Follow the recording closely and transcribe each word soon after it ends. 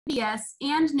UBS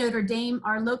and Notre Dame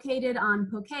are located on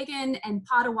Pokagon and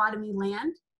Potawatomi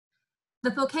land.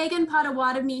 The Pokagon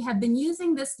Potawatomi have been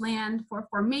using this land for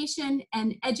formation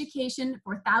and education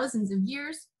for thousands of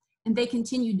years, and they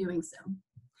continue doing so.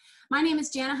 My name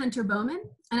is Jana Hunter-Bowman,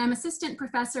 and I'm Assistant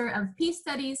Professor of Peace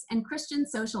Studies and Christian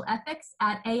Social Ethics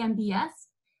at AMBS,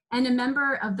 and a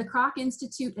member of the Kroc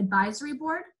Institute Advisory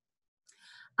Board.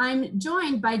 I'm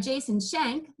joined by Jason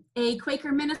Schenk, a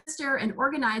Quaker minister and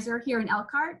organizer here in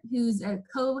Elkhart, who's a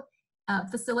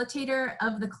co-facilitator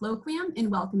of the colloquium in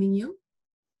welcoming you.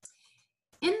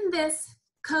 In this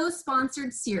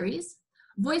co-sponsored series,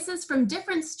 voices from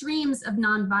different streams of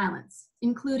nonviolence,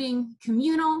 including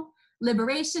communal,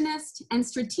 liberationist, and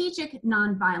strategic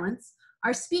nonviolence,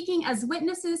 are speaking as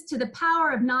witnesses to the power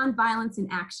of nonviolence in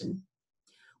action.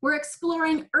 We're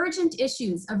exploring urgent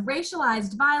issues of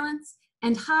racialized violence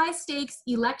and high-stakes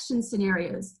election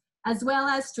scenarios, as well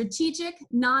as strategic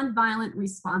nonviolent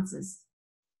responses.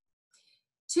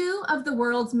 Two of the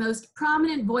world's most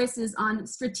prominent voices on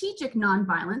strategic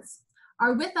nonviolence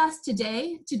are with us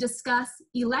today to discuss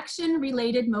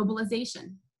election-related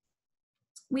mobilization.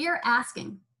 We are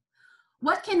asking,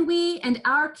 what can we and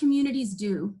our communities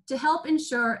do to help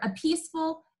ensure a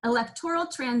peaceful electoral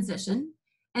transition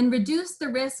and reduce the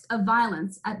risk of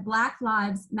violence at Black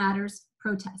Lives Matters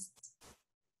protests?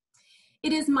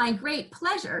 It is my great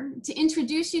pleasure to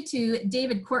introduce you to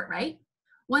David Cortright,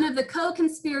 one of the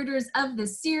co-conspirators of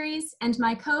this series and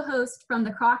my co-host from the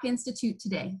Kroc Institute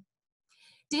today.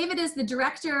 David is the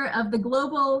director of the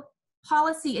Global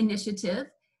Policy Initiative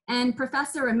and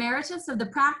Professor Emeritus of the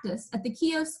Practice at the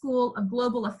Keough School of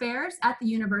Global Affairs at the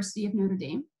University of Notre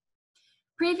Dame.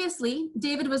 Previously,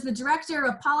 David was the Director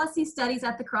of Policy Studies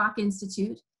at the Kroc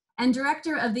Institute and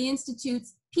Director of the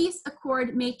Institute's Peace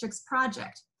Accord Matrix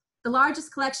Project, the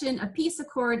largest collection of peace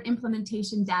accord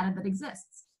implementation data that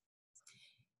exists.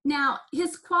 Now,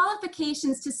 his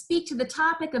qualifications to speak to the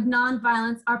topic of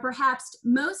nonviolence are perhaps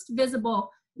most visible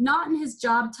not in his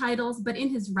job titles, but in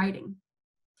his writing.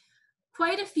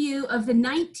 Quite a few of the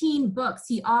 19 books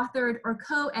he authored or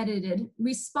co-edited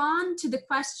respond to the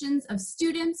questions of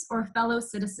students or fellow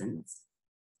citizens.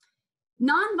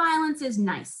 Nonviolence is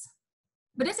nice,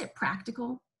 but is it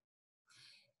practical?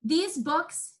 These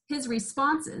books, his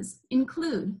responses,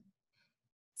 include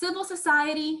Civil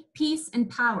Society, Peace and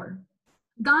Power,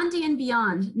 Gandhi and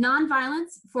Beyond,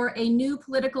 Nonviolence for a New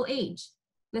Political Age.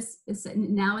 This is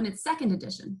now in its second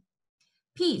edition.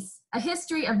 Peace, A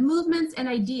History of Movements and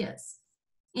Ideas,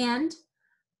 and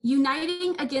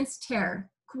Uniting Against Terror,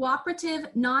 Cooperative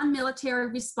Non-Military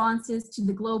Responses to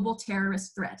the Global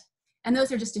Terrorist Threat. And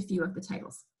those are just a few of the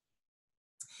titles.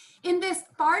 In this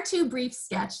far too brief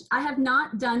sketch, I have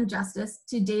not done justice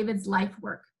to David's life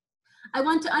work. I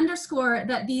want to underscore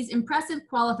that these impressive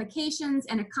qualifications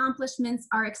and accomplishments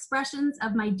are expressions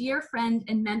of my dear friend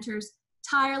and mentor's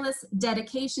tireless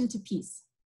dedication to peace.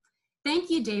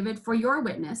 Thank you, David, for your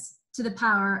witness to the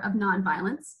power of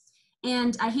nonviolence.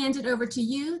 And I hand it over to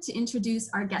you to introduce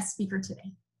our guest speaker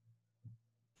today.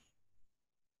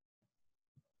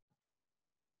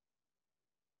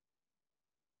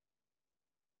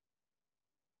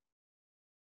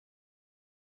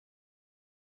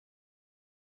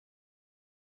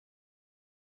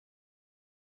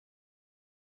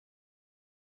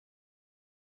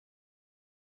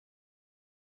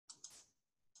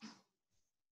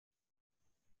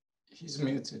 He's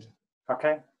muted.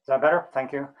 Okay, is that better?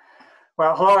 Thank you.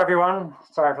 Well, hello everyone.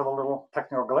 Sorry for the little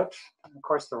technical glitch. Of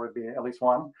course, there would be at least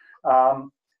one.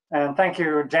 And thank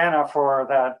you, Jana, for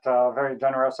that very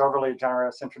generous, overly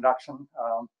generous introduction.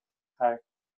 I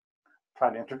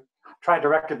tried to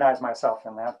recognize myself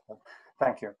in that, but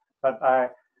thank you. But I'm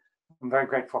very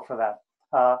grateful for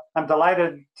that. I'm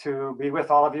delighted to be with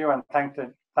all of you and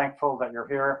thankful that you're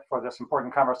here for this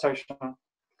important conversation,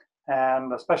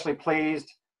 and especially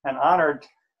pleased and honored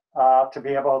to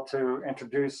be able to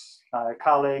introduce my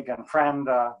colleague and friend,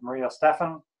 Maria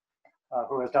Stephan,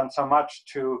 who has done so much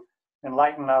to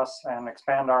enlighten us and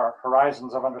expand our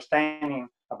horizons of understanding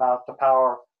about the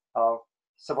power of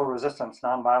civil resistance,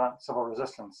 nonviolent civil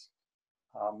resistance.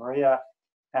 Maria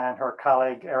and her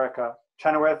colleague, Erica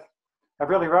Chenoweth, have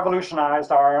really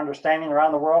revolutionized our understanding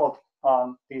around the world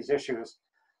on these issues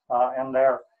in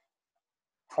their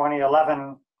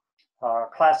 2011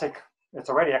 classic, it's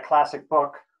already a classic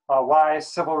book, Why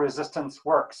Civil Resistance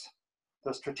Works,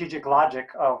 the Strategic Logic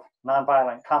of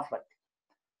Nonviolent Conflict.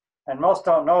 And most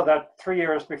don't know that 3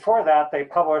 years before that, they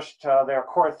published their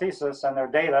core thesis and their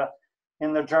data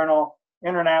in the journal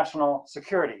International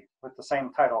Security with the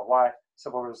same title, Why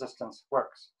Civil Resistance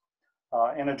Works.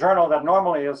 In a journal that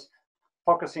normally is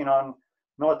focusing on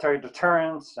military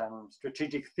deterrence and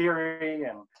strategic theory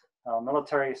and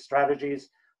military strategies.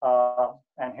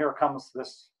 And here comes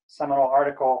this seminal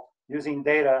article using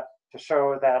data to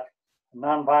show that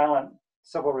nonviolent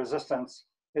civil resistance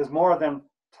is more than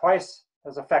twice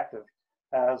as effective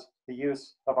as the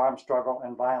use of armed struggle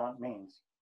and violent means.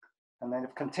 And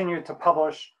they've continued to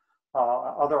publish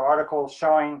other articles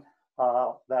showing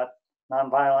that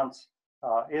nonviolence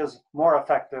is more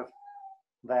effective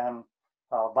than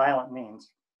violent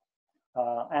means.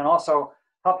 And also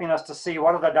helping us to see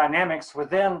what are the dynamics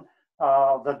within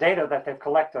the data that they've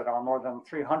collected on more than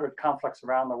 300 conflicts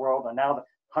around the world, and now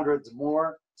hundreds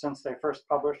more since they first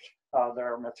published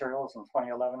their materials in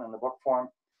 2011 in the book form,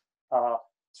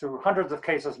 through hundreds of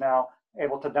cases now,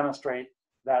 able to demonstrate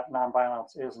that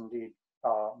nonviolence is indeed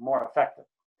more effective.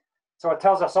 So it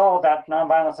tells us all that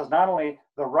nonviolence is not only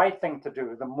the right thing to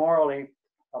do, the morally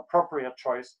appropriate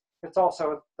choice, it's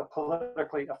also the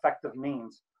politically effective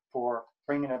means for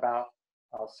bringing about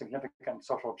significant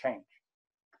social change.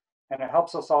 And it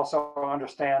helps us also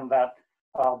understand that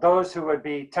those who would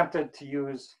be tempted to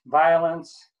use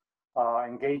violence,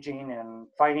 engaging in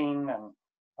fighting and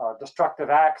destructive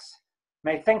acts,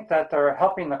 may think that they're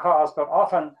helping the cause, but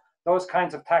often those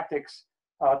kinds of tactics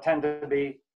tend to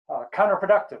be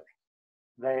counterproductive.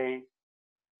 They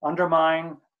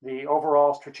undermine the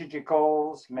overall strategic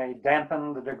goals, may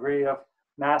dampen the degree of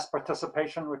mass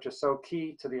participation, which is so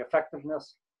key to the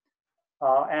effectiveness.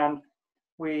 And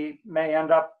we may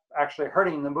end up actually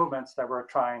hurting the movements that we're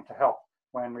trying to help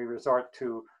when we resort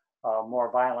to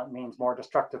more violent means, more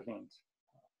destructive means.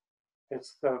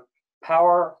 It's the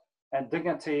power and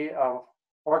dignity of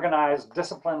organized,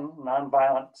 disciplined,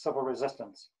 nonviolent civil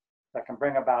resistance that can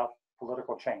bring about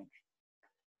political change.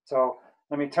 So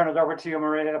let me turn it over to you,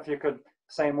 Maria, if you could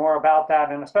say more about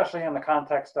that, and especially in the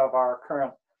context of our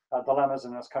current dilemmas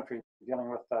in this country, dealing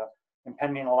with the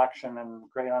impending election and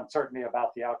great uncertainty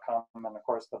about the outcome, and of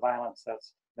course the violence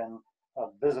that's been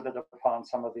visited upon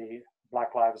some of the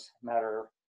Black Lives Matter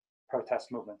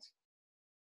protest movements.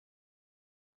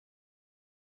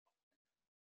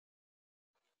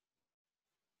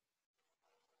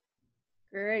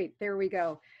 Great, there we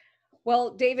go.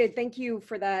 Well, David, thank you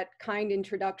for that kind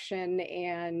introduction.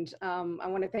 And I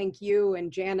want to thank you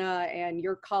and Jana and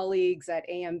your colleagues at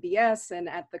AMBS and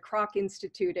at the Kroc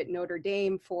Institute at Notre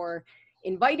Dame for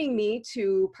inviting me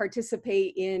to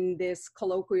participate in this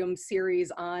colloquium series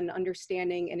on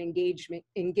understanding and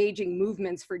engaging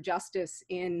movements for justice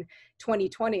in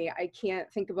 2020. I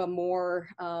can't think of a more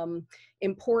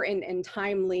important and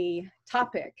timely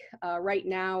topic right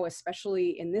now,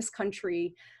 especially in this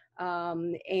country.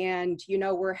 And, you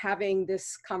know, we're having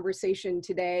this conversation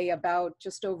today about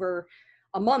just over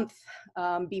a month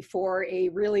before a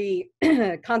really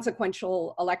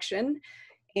consequential election.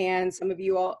 And some of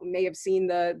you all may have seen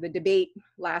the debate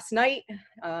last night,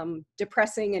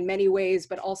 depressing in many ways,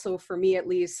 but also for me at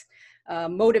least,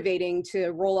 motivating to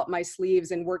roll up my sleeves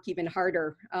and work even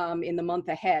harder in the month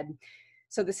ahead.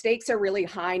 So the stakes are really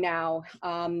high now.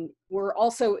 We're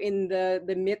also in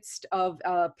the midst of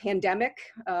a pandemic,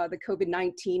 the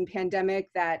COVID-19 pandemic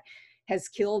that has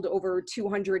killed over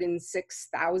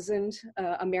 206,000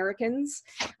 Americans,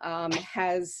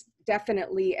 has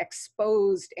definitely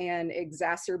exposed and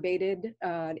exacerbated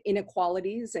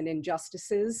inequalities and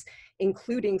injustices,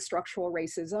 including structural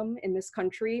racism in this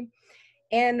country.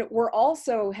 And we're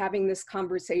also having this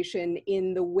conversation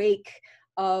in the wake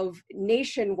of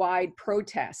nationwide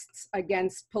protests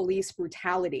against police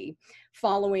brutality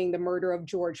following the murder of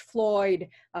George Floyd,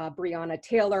 Breonna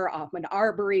Taylor, Ahmaud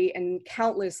Arbery, and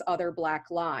countless other Black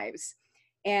lives.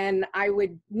 And I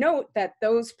would note that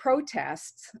those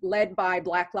protests led by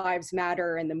Black Lives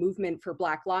Matter and the movement for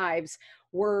Black Lives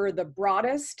were the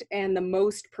broadest and the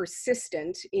most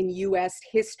persistent in US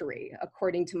history,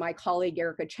 according to my colleague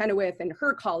Erica Chenoweth and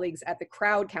her colleagues at the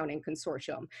Crowd Counting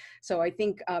Consortium. So I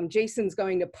think Jason's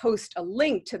going to post a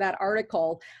link to that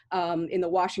article in the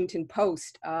Washington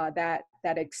Post that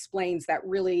explains that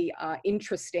really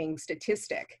interesting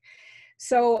statistic.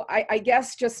 So I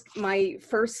guess just my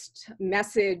first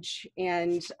message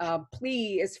and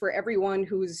plea is for everyone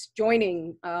who's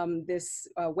joining this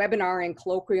webinar and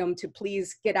colloquium to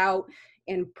please get out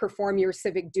and perform your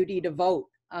civic duty to vote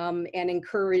and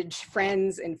encourage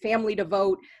friends and family to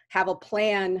vote, have a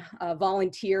plan,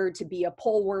 volunteer to be a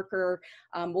poll worker.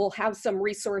 We'll have some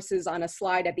resources on a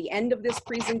slide at the end of this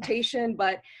presentation,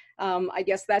 but I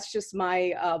guess that's just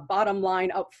my bottom line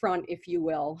up front, if you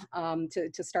will,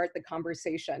 to start the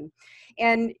conversation.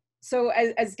 And So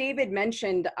as David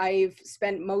mentioned, I've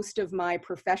spent most of my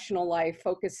professional life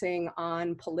focusing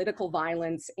on political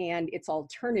violence and its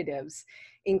alternatives,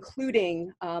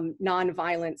 including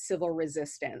nonviolent civil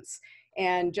resistance.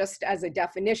 And just as a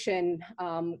definition,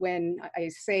 when I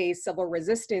say civil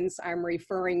resistance, I'm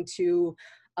referring to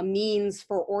a means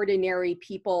for ordinary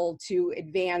people to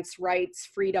advance rights,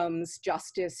 freedoms,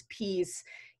 justice, peace,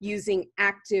 using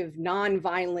active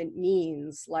nonviolent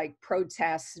means like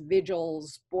protests,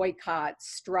 vigils,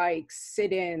 boycotts, strikes,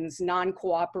 sit-ins,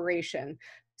 non-cooperation.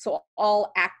 So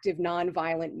all active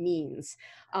nonviolent means,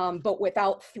 but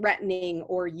without threatening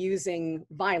or using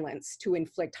violence to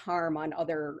inflict harm on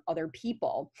other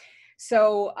people.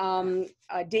 So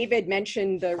David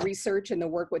mentioned the research and the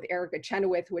work with Erica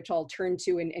Chenoweth, which I'll turn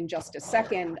to in just a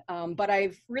second. But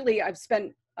I've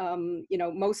spent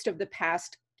most of the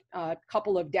past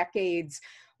couple of decades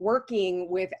working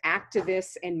with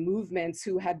activists and movements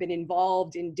who have been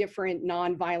involved in different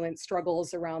nonviolent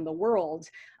struggles around the world,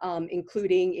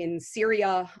 including in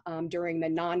Syria during the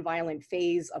nonviolent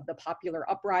phase of the popular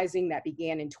uprising that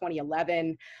began in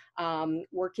 2011,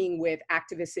 working with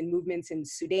activists and movements in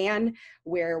Sudan,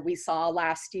 where we saw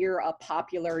last year a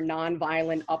popular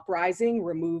nonviolent uprising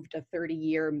removed a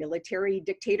 30-year military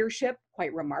dictatorship,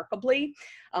 quite remarkably.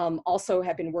 Also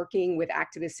have been working with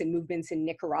activists and movements in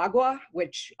Nicaragua,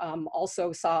 which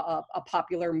also saw a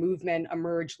popular movement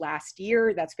emerge last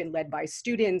year that's been led by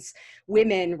students,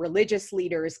 women, religious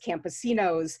leaders,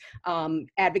 campesinos,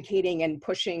 advocating and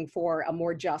pushing for a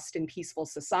more just and peaceful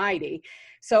society.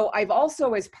 So I've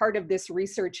also, as part of this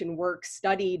research and work,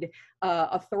 studied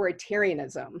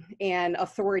authoritarianism and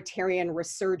authoritarian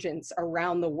resurgence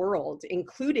around the world,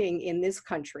 including in this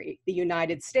country, the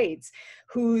United States,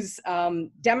 whose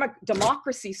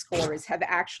democracy scores have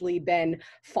actually been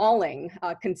falling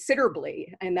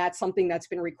considerably. And that's something that's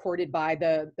been recorded by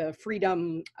the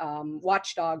Freedom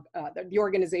Watchdog, the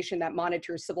organization that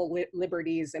monitors civil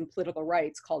liberties and political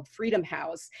rights, called Freedom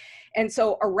House. And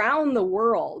so around the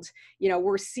world,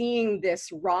 we're seeing this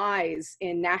rise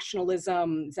in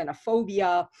nationalism,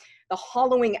 xenophobia, the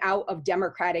hollowing out of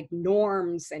democratic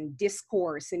norms and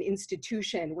discourse and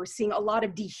institution. We're seeing a lot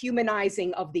of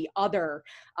dehumanizing of the other,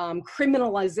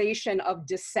 criminalization of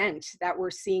dissent that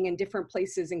we're seeing in different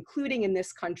places, including in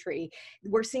this country.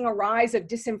 We're seeing a rise of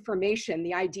disinformation,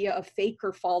 the idea of fake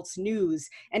or false news,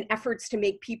 and efforts to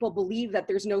make people believe that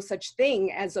there's no such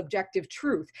thing as objective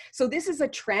truth. So this is a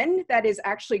trend that is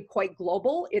actually quite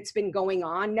global. It's been going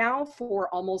on now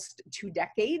for almost 2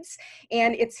 decades,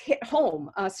 and it's hit home,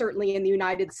 certainly in the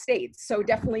United States. So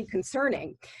definitely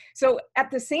concerning. So at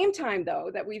the same time,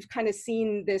 though, that we've kind of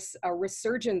seen this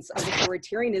resurgence of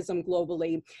authoritarianism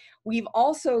globally, we've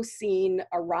also seen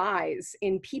a rise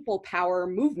in people power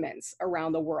movements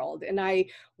around the world. And I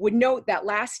would note that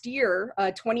last year,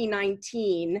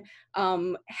 2019,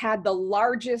 had the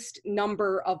largest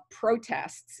number of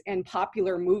protests and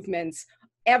popular movements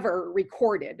ever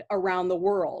recorded around the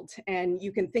world. And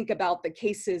you can think about the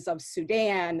cases of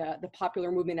Sudan, the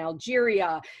popular movement in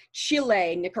Algeria,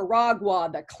 Chile, Nicaragua,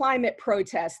 the climate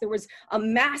protests. There was a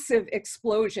massive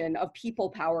explosion of people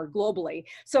power globally.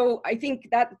 So I think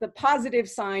that the positive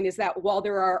sign is that while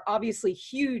there are obviously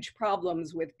huge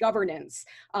problems with governance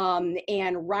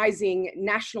and rising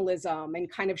nationalism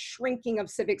and kind of shrinking of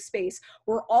civic space,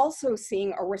 we're also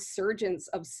seeing a resurgence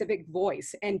of civic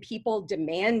voice and people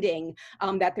demanding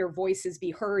that their voices be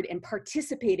heard and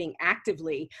participating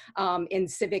actively in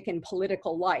civic and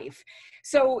political life.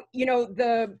 So,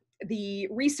 the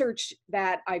research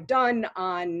that I've done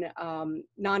on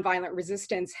nonviolent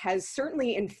resistance has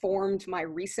certainly informed my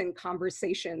recent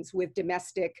conversations with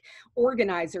domestic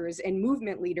organizers and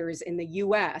movement leaders in the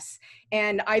US.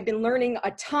 And I've been learning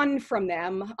a ton from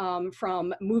them,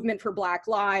 from Movement for Black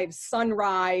Lives,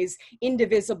 Sunrise,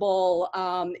 Indivisible,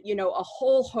 a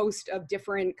whole host of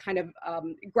different kind of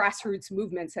grassroots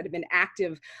movements that have been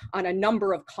active on a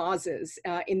number of causes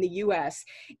in the US.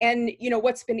 And,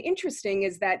 what's been interesting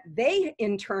is that they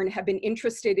in turn have been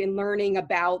interested in learning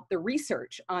about the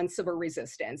research on civil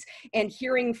resistance and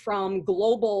hearing from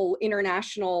global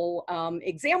international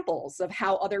examples of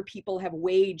how other people have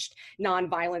waged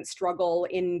nonviolent struggle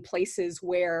in places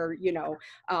where,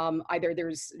 either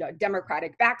there's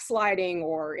democratic backsliding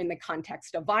or in the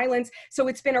context of violence. So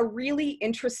it's been a really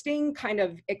interesting kind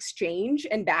of exchange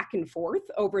and back and forth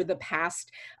over the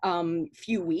past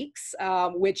few weeks,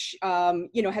 which,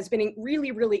 has been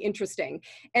really, really interesting.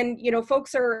 And,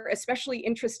 folks are especially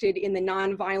interested in the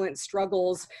nonviolent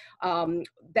struggles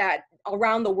that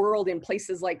around the world in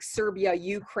places like Serbia,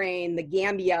 Ukraine, the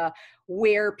Gambia,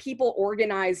 where people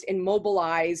organized and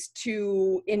mobilized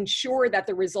to ensure that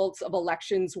the results of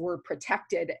elections were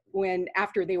protected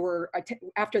after they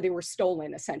were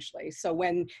stolen, essentially. So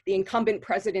when the incumbent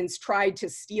presidents tried to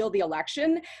steal the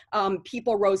election,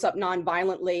 people rose up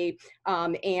nonviolently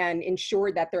and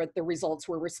ensured that the results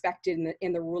were respected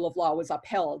and the rule of law was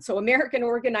upheld. So American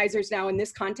organizers now in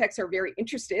this context are very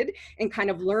interested in kind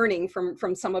of learning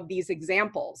from some of these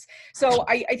examples. So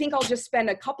I think I'll just spend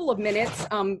a couple of minutes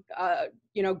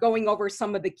going over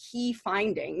some of the key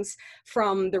findings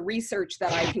from the research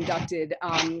that I conducted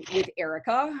with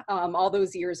Erica all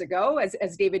those years ago,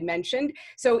 as David mentioned.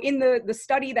 So in the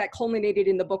study that culminated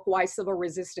in the book, Why Civil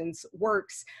Resistance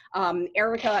Works,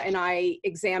 Erica and I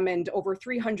examined over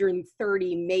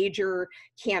 330 major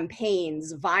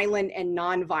campaigns, violent and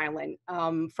nonviolent,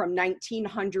 from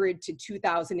 1900 to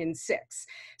 2006.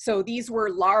 So these were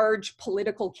large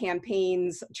political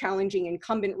campaigns challenging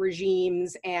incumbent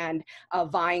regimes and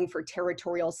vying for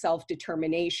territorial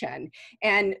self-determination.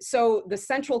 And so the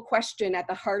central question at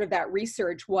the heart of that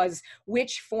research was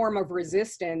which form of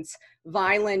resistance,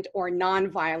 violent or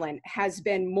nonviolent, has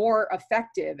been more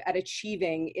effective at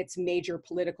achieving its major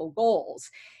political goals.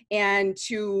 And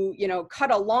to,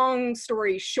 cut a long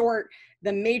story short,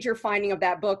 the major finding of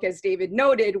that book, as David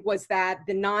noted, was that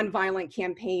the nonviolent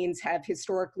campaigns have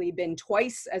historically been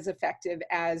twice as effective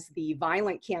as the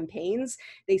violent campaigns.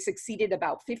 They succeeded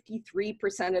about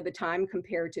 53% of the time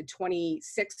compared to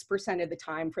 26% of the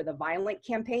time for the violent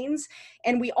campaigns.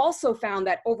 And we also found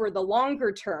that over the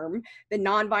longer term, the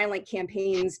nonviolent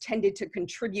campaigns tended to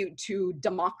contribute to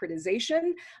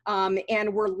democratization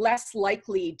and were less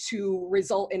likely to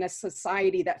result in a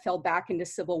society that fell back into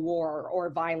civil war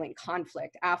or violent conflict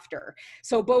after.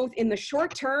 So both in the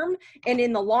short term and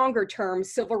in the longer term,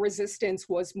 civil resistance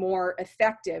was more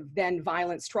effective than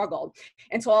violent struggle.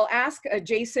 And so I'll ask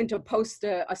Jason to post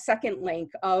a second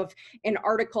link of an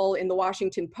article in the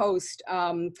Washington Post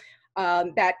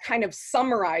that kind of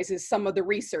summarizes some of the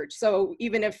research. So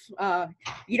even if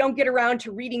you don't get around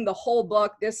to reading the whole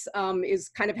book, this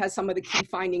has some of the key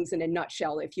findings in a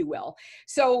nutshell, if you will.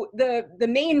 So the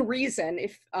main reason,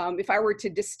 if I were to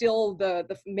distill the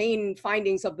main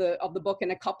findings of the book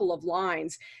in a couple of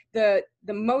lines, the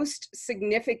most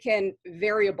significant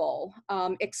variable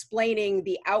explaining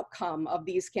the outcome of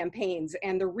these campaigns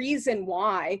and the reason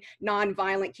why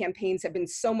nonviolent campaigns have been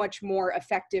so much more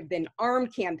effective than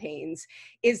armed campaigns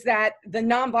is that the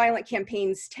nonviolent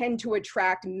campaigns tend to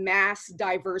attract mass,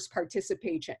 diverse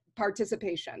participation,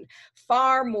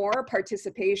 far more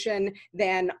participation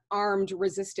than armed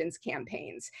resistance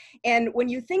campaigns. And when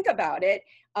you think about it,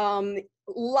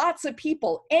 lots of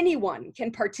people, anyone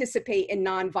can participate in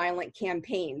nonviolent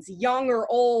campaigns, young or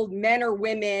old, men or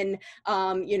women,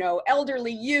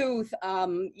 elderly youth,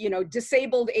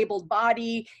 disabled, able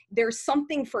body. There's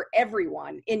something for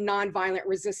everyone in nonviolent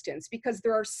resistance because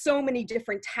there are so many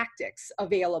different tactics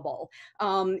available,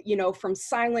 from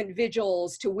silent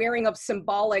vigils to wearing of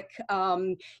symbolic,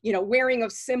 wearing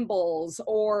of symbols,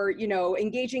 or,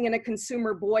 engaging in a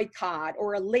consumer boycott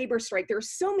or a labor strike. There are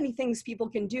so many things people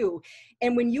can do.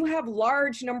 And when you have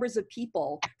large numbers of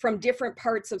people from different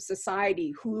parts of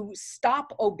society who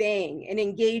stop obeying and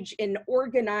engage in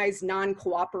organized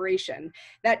non-cooperation,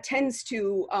 that tends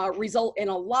to result in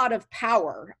a lot of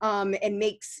power and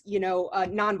makes,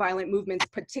 nonviolent movements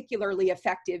particularly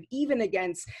effective, even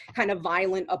against kind of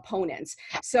violent opponents.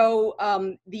 So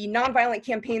the nonviolent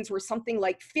campaigns were something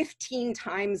like 15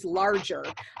 times larger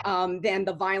than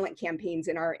the violent campaigns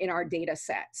in our data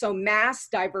set. So mass,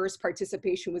 diverse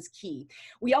participation was key.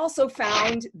 We also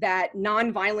found that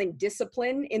nonviolent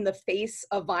discipline in the face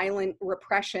of violent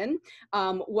repression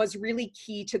was really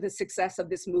key to the success of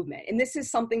this movement. And this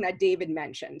is something that David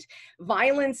mentioned.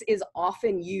 Violence is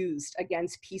often used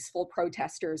against peaceful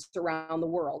protesters around the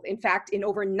world. In fact, in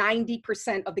over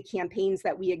 90% of the campaigns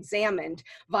that we examined,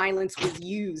 violence was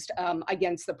used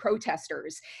against the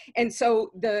protesters. And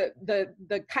so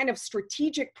the kind of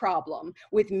strategic problem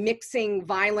with mixing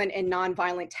violent and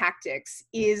nonviolent tactics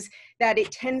is that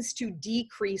it tends to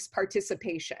decrease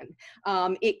participation.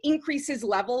 It increases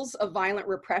levels of violent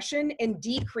repression and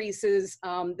decreases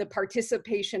the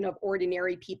participation of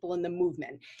ordinary people in the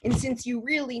movement. And since you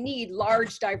really need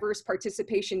large, diverse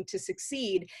participation to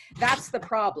succeed, that's the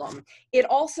problem. It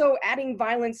also, adding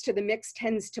violence to the mix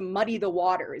tends to muddy the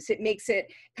waters. It makes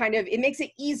it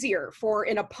easier for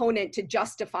an opponent to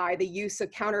justify the use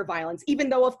of counter-violence, even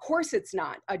though of course it's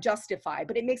not justified,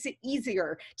 but it makes it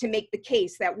easier to make the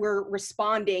case that we're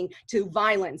responding to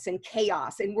violence and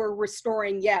chaos and we're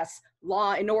restoring, yes,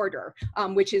 law and order,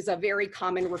 which is a very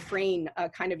common refrain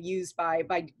kind of used by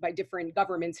different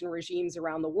governments and regimes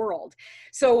around the world.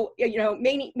 So, you know,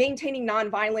 maintaining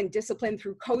nonviolent discipline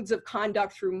through codes of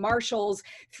conduct, through marshals,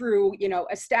 through, you know,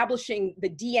 establishing the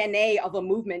DNA of a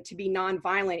movement to be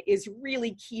nonviolent is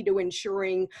really key to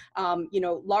ensuring, you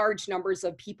know, large numbers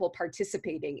of people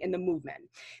participating in the movement.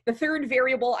 The third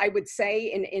variable, I would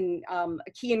say, in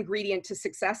a key ingredient to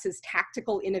success is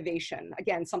tactical innovation.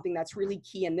 Again, something that's really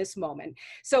key in this moment.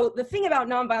 So the thing about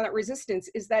nonviolent resistance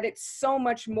is that it's so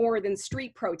much more than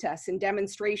street protests and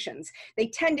demonstrations. They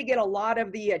tend to get a lot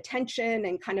of the attention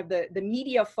and kind of the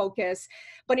media focus,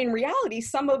 but in reality,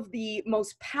 some of the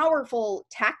most powerful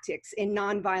tactics in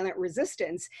nonviolent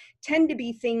resistance tend to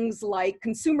be things like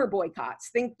consumer boycotts.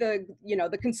 Think the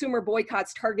consumer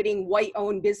boycotts targeting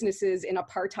white-owned businesses in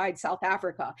apartheid South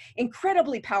Africa.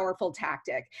 Incredibly powerful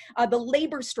tactic. The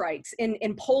labor strikes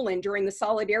in Poland during the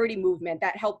Solidarity movement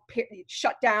that helped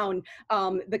shut down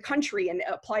the country and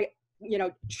apply, you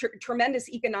know, tremendous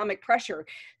economic pressure.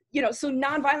 You know, so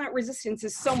nonviolent resistance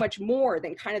is so much more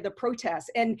than kind of the protests,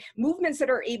 and movements that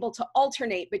are able to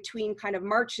alternate between kind of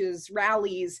marches,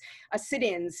 rallies,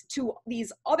 sit-ins to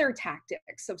these other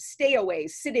tactics of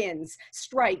stay-aways, sit-ins,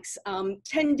 strikes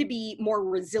tend to be more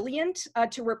resilient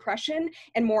to repression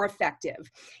and more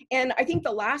effective. And I think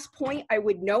the last point I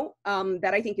would note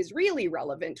that I think is really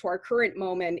relevant to our current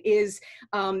moment is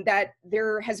that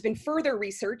there has been further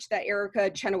research that Erica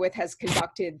Chenoweth has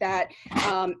conducted that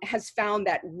has found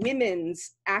that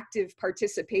women's active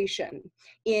participation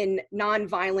in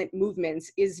nonviolent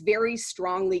movements is very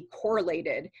strongly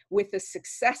correlated with the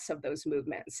success of those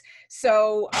movements.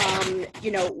 So,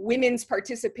 you know, women's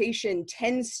participation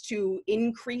tends to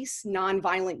increase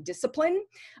nonviolent discipline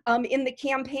in the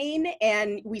campaign.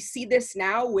 And we see this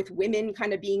now with women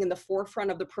kind of being in the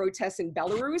forefront of the protests in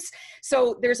Belarus.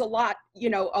 So there's a lot, you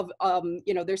know, of,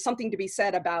 you know, there's something to be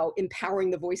said about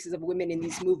empowering the voices of women in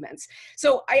these movements.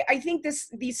 So I think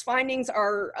these findings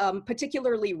are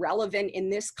particularly relevant in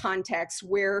this context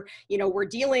where, you know, we're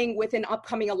dealing with an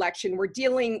upcoming election, we're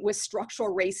dealing with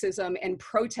structural racism and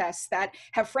protests that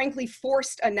have frankly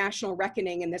forced a national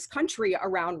reckoning in this country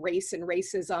around race and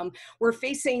racism. We're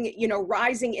facing, you know,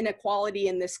 rising inequality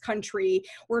in this country.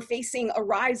 We're facing a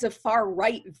rise of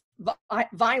far-right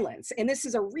violence. And this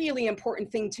is a really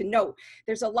important thing to note.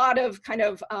 There's a lot of kind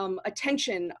of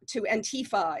attention to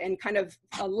Antifa and kind of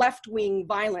left-wing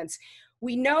violence.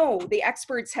 We know the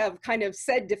experts have kind of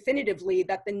said definitively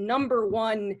that the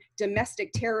 #1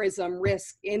 domestic terrorism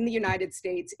risk in the United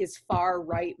States is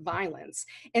far-right violence.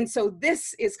 And so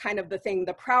this is kind of the thing.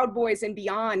 The Proud Boys and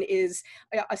beyond is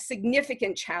a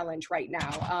significant challenge right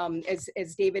now,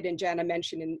 as David and Jenna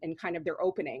mentioned in kind of their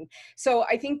opening. So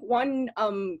I think one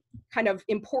kind of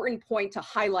important point to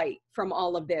highlight from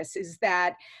all of this is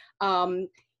that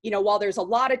you know, while there's a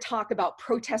lot of talk about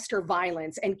protester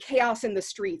violence and chaos in the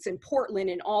streets in Portland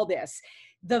and all this,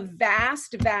 the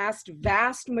vast, vast,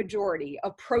 vast majority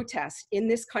of protests in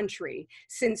this country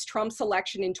since Trump's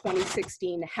election in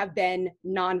 2016 have been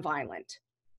nonviolent.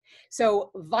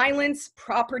 So violence,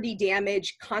 property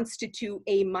damage constitute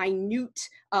a minute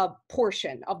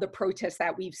portion of the protests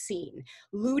that we've seen.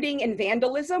 Looting and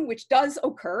vandalism, which does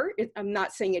occur, I'm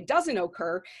not saying it doesn't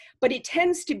occur, but it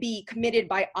tends to be committed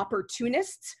by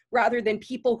opportunists rather than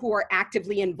people who are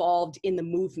actively involved in the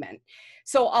movement.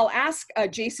 So I'll ask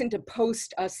Jason to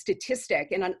post a statistic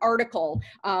in an article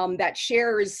that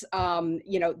shares,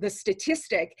 you know, the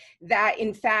statistic that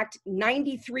in fact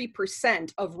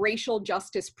 93% of racial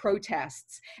justice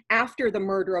protests after the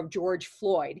murder of George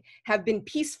Floyd have been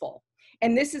peaceful.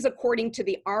 And this is according to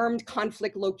the Armed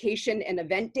Conflict Location and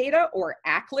Event Data, or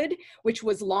ACLED, which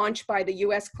was launched by the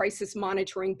U.S. Crisis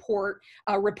Monitoring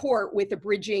Report with the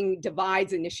Bridging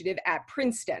Divides Initiative at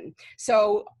Princeton.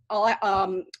 So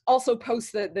I'll also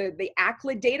post the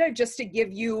ACLED data just to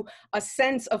give you a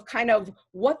sense of kind of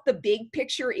what the big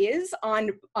picture is on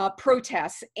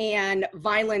protests and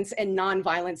violence and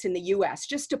nonviolence in the US,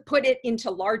 just to put it into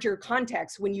larger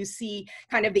context when you see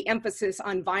kind of the emphasis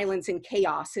on violence and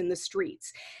chaos in the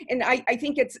streets. And I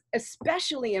think it's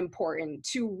especially important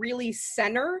to really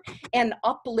center and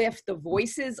uplift the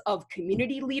voices of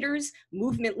community leaders,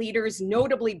 movement leaders,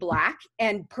 notably Black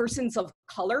and persons of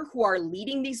color who are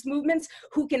leading these movements,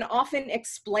 who can often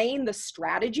explain the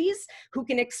strategies, who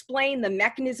can explain the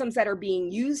mechanisms that are being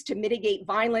used to mitigate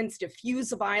violence,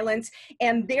 diffuse violence,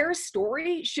 and their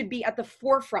story should be at the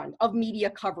forefront of media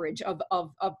coverage of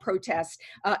protests,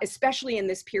 especially in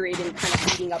this period and kind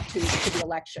of leading up to the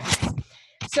elections.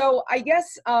 So I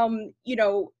guess, you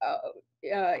know,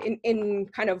 in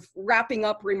kind of wrapping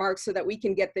up remarks so that we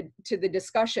can get to the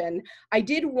discussion, I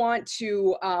did want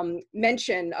to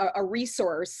mention a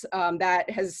resource that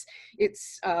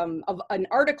it's an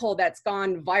article that's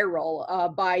gone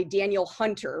viral by Daniel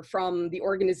Hunter from the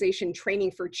organization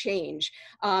Training for Change.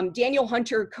 Daniel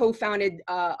Hunter co-founded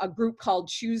a group called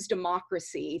Choose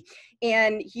Democracy,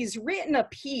 and he's written a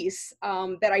piece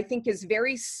that I think is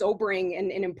very sobering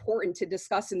and important to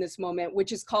discuss in this moment,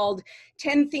 which is called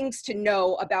 10 Things to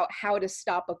Know About How to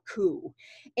Stop a Coup.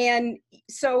 And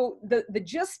so the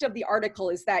gist of the article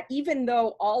is that even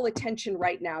though all attention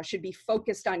right now should be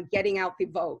focused on getting out the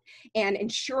vote and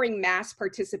ensuring mass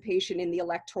participation in the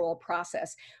electoral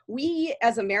process, we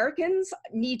as Americans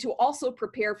need to also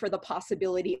prepare for the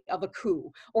possibility of a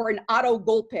coup or an auto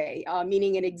golpe,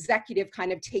 meaning an executive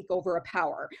kind of takeover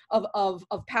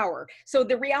of power. So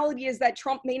the reality is that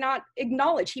Trump may not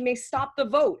acknowledge, he may stop the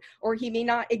vote, or he may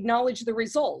not acknowledge the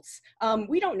results.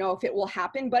 We don't know if it will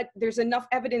happen, but there's enough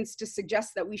evidence to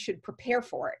suggest that we should prepare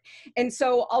for it. And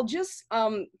so I'll just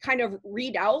kind of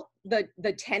read out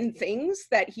the 10 things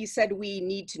that he said we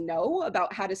need to know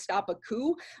about how to stop a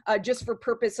coup, just for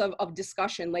purpose of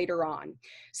discussion later on.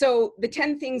 So the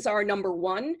 10 things are: number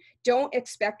one, don't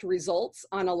expect results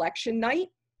on election night.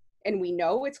 And we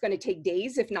know it's going to take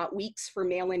days, if not weeks, for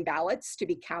mail-in ballots to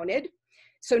be counted.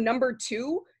 So number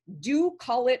two, do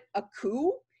call it a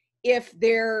coup if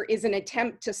there is an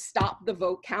attempt to stop the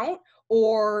vote count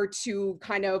or to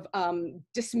kind of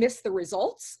dismiss the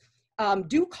results.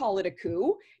 Do call it a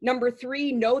coup. Number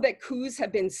three, know that coups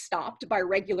have been stopped by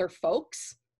regular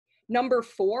folks. Number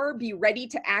four, be ready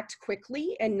to act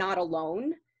quickly and not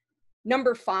alone.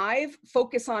 Number five,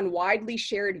 focus on widely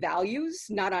shared values,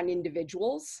 not on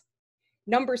individuals.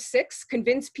 Number six,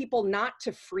 convince people not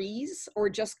to freeze or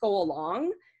just go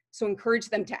along, so encourage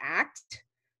them to act.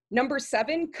 Number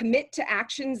seven, commit to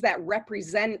actions that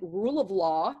represent rule of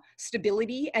law,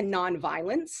 stability, and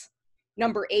nonviolence.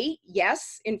 Number eight,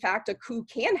 yes, in fact, a coup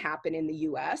can happen in the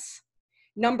US.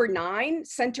 Number nine,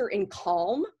 center in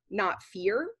calm, not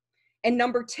fear. And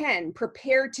number 10,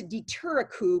 prepare to deter a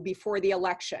coup before the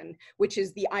election, which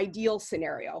is the ideal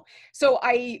scenario. So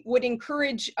I would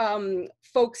encourage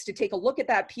folks to take a look at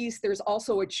that piece. There's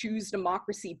also a Choose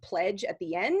Democracy pledge at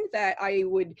the end that I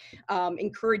would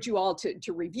encourage you all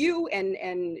to review and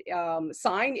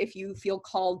sign if you feel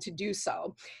called to do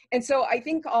so. And so I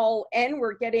think I'll end,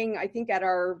 we're getting, I think, at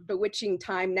our bewitching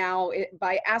time now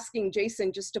by asking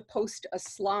Jason just to post a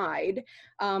slide,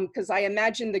 because I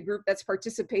imagine the group that's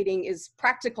participating is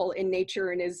practical in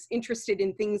nature and is interested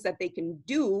in things that they can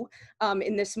do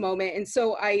in this moment. And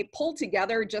so I pulled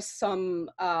together just some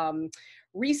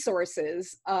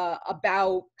resources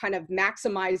about kind of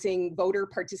maximizing voter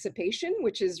participation,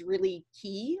 which is really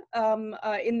key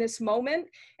in this moment.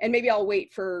 And maybe I'll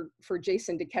wait for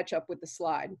Jason to catch up with the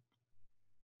slide.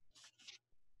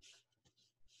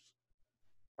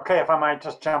 Okay, if I might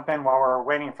just jump in while we're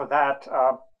waiting for that.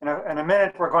 In a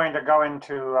minute, we're going to go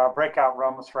into breakout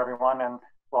rooms for everyone, and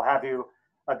we'll have you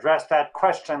address that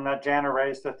question that Jana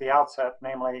raised at the outset,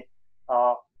 namely,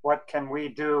 what can we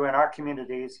do in our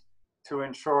communities to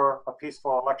ensure a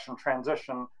peaceful election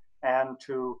transition and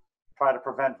to try to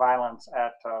prevent violence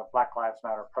at Black Lives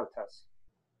Matter protests.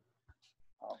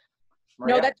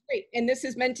 No, that's great. And this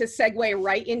is meant to segue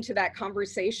right into that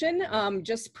conversation.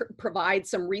 Just provide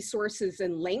some resources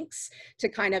and links to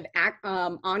kind of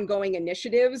ongoing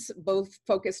initiatives, both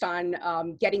focused on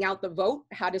getting out the vote,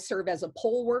 how to serve as a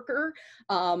poll worker.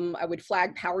 I would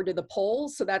flag Power to the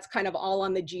Polls. So that's kind of all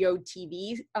on the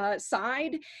GOTV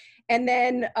side. And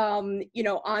then, you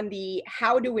know, on the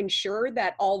how to ensure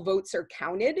that all votes are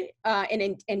counted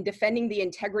and defending the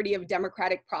integrity of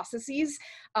democratic processes,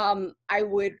 I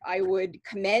would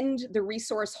commend the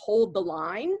resource Hold the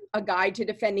Line, a guide to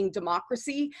defending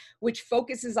democracy, which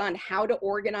focuses on how to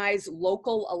organize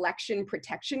local election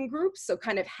protection groups. So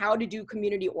kind of how to do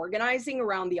community organizing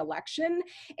around the election.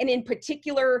 And in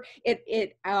particular,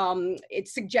 it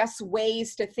suggests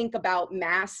ways to think about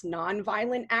mass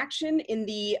nonviolent action in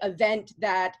the event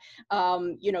that,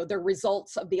 you know, the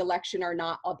results of the election are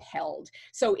not upheld.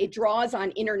 So it draws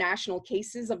on international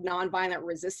cases of nonviolent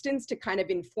resistance to kind of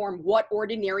inform what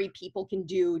ordinary people can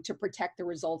do to protect the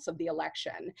results of the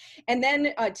election. And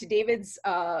then to David's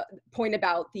point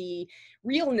about the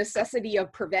real necessity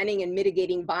of preventing and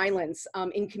mitigating violence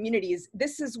in communities,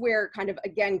 this is where kind of,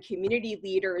 again, community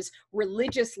leaders,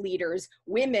 religious leaders,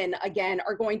 women, again,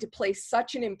 are going to play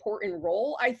such an important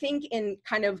role, I think, in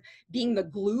kind of being the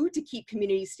glue do to keep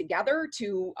communities together,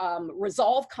 to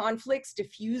resolve conflicts,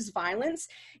 diffuse violence.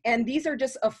 And these are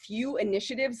just a few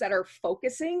initiatives that are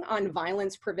focusing on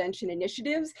violence prevention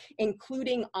initiatives,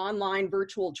 including online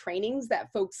virtual trainings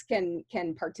that folks can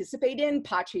participate in.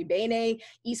 Pace Bene,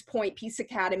 East Point Peace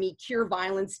Academy, Cure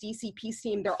Violence, DC Peace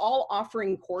Team, they're all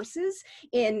offering courses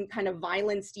in kind of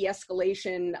violence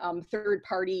de-escalation,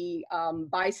 third-party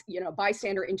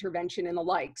bystander intervention and the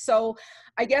like. So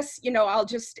I guess, I'll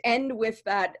just end with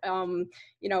that,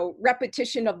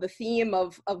 repetition of the theme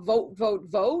of vote, vote,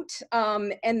 vote.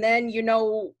 And then,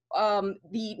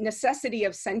 the necessity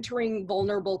of centering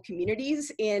vulnerable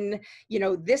communities in,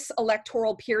 this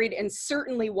electoral period, and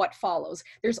certainly what follows.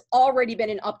 There's already been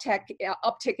an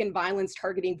uptick in violence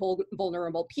targeting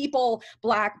vulnerable people,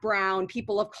 Black, Brown,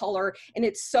 people of color, and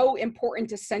it's so important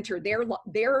to center their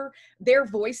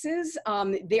voices,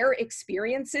 their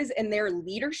experiences, and their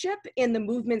leadership in the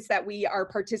movements that we are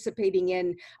participating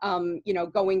in,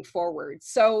 going forward.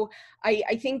 So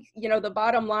I think, the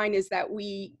bottom line is that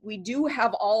we do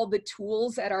have all the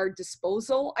tools at our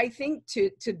disposal, I think,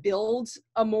 to build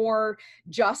a more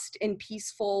just and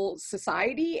peaceful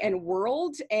society and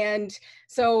world. And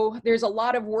so there's a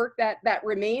lot of work that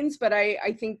remains, but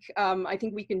I think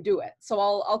we can do it. So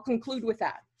I'll conclude with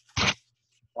that.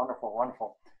 Wonderful,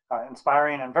 wonderful.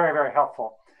 Inspiring and very, very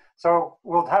helpful. So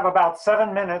we'll have about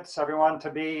 7 minutes, everyone, to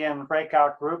be in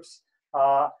breakout groups.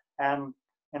 And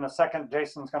in a second,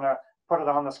 Jason's going to put it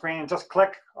on the screen. Just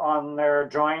click on their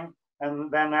join.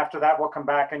 And then after that, we'll come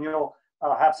back and you'll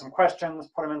have some questions,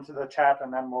 put them into the chat,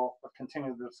 and then we'll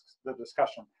continue the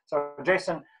discussion. So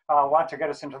Jason, why don't you get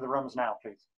us into the rooms now,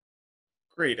 please?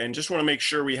 Great, and just want to make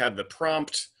sure we have the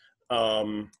prompt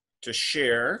to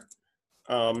share.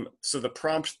 So the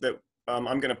prompt that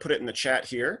I'm going to put it in the chat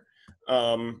here,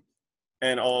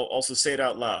 and I'll also say it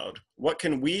out loud. What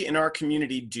can we in our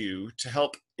community do to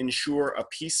help ensure a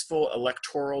peaceful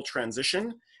electoral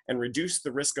transition and reduce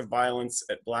the risk of violence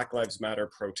at Black Lives Matter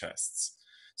protests?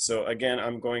 So again,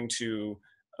 I'm going to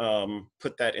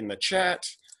put that in the chat.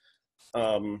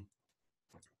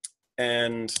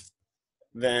 And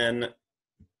then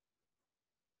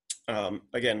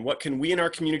again, what can we in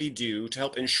our community do to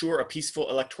help ensure a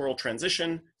peaceful electoral transition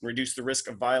and reduce the risk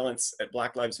of violence at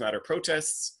Black Lives Matter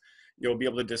protests? You'll be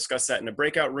able to discuss that in a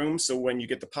breakout room. So when you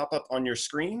get the pop-up on your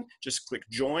screen, just click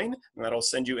join, and that'll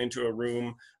send you into a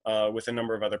room with a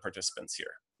number of other participants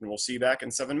here. And we'll see you back in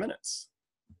 7 minutes.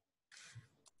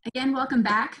 Again, welcome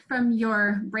back from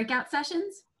your breakout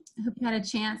sessions. I hope you had a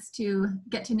chance to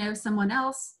get to know someone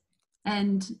else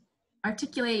and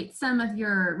articulate some of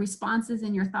your responses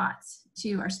and your thoughts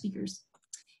to our speakers.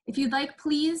 If you'd like,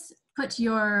 please put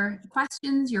your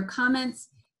questions, your comments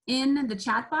in the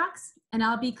chat box, and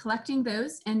I'll be collecting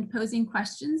those and posing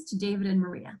questions to David and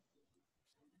Maria.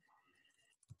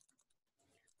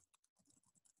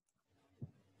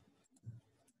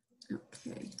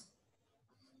 Okay.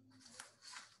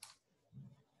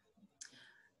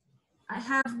 I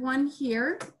have one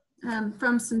here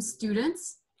from some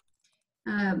students.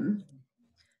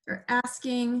 They're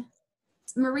asking,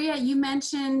 Maria, you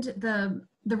mentioned the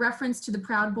reference to the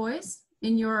Proud Boys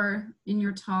in your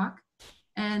talk.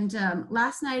 And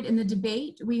last night in the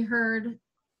debate, we heard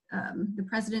the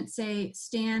president say,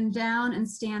 stand down and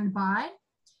stand by.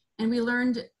 And we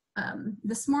learned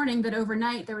this morning that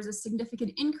overnight there was a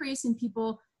significant increase in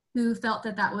people who felt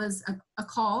that that was a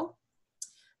call.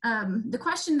 The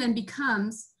question then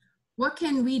becomes, what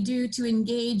can we do to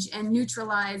engage and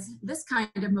neutralize this kind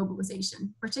of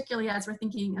mobilization, particularly as we're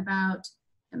thinking about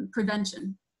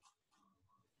prevention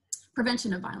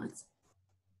of violence?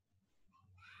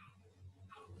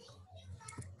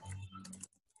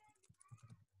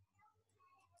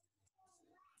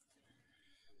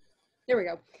 There we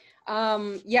go.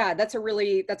 Yeah, that's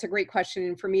a great question.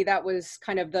 And for me, that was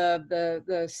kind of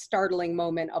the startling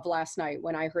moment of last night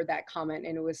when I heard that comment,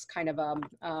 and it was kind of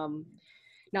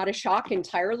not a shock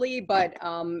entirely, but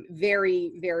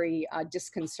very, very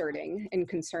disconcerting and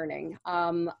concerning.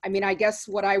 I mean, I guess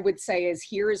what I would say is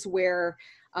here's where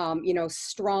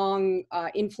strong,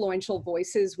 influential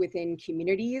voices within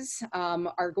communities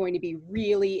are going to be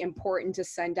really important to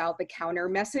send out the counter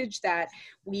message that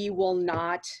we will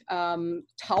not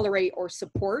tolerate or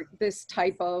support this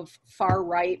type of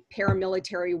far-right,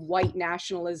 paramilitary, white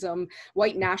nationalist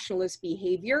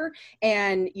behavior.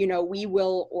 And, we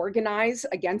will organize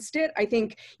against it. I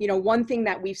think, one thing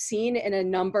that we've seen in a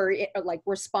number, like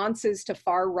responses to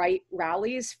far-right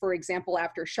rallies, for example,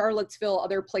 after Charlottesville,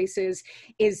 other places,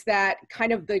 is that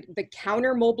kind of the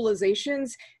counter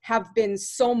mobilizations have been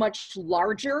so much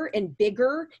larger and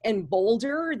bigger and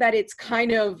bolder that it's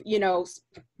kind of, you know,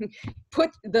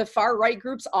 put the far right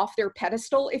groups off their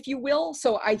pedestal, if you will.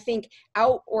 So I think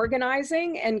out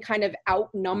organizing and kind of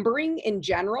outnumbering in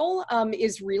general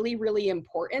is really, really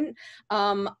important.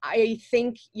 I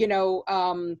think, you know,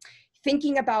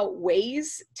 thinking about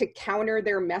ways to counter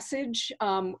their message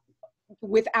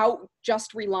without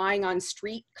just relying on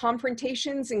street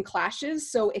confrontations and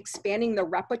clashes. So expanding the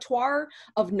repertoire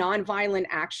of nonviolent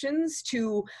actions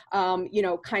to, you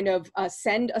know, kind of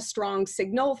send a strong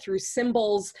signal through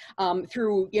symbols,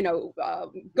 through, you know,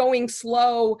 going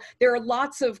slow. There are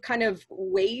lots of kind of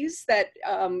ways that,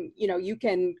 you know, you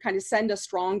can kind of send a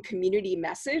strong community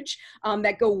message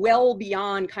that go well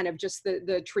beyond kind of just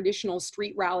the traditional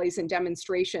street rallies and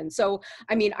demonstrations. So,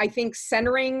 I mean, I think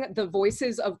centering the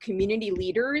voices of community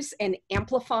leaders and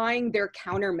amplifying their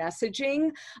counter messaging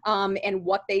and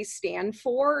what they stand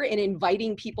for and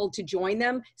inviting people to join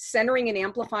them, centering and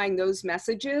amplifying those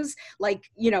messages, like,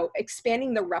 you know,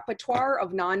 expanding the repertoire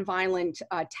of nonviolent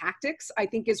tactics, I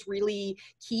think is really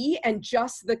key. And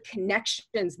just the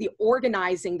connections, the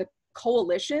organizing, the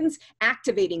coalitions,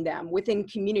 activating them within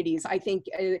communities, I think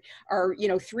are, you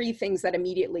know, three things that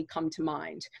immediately come to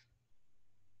mind.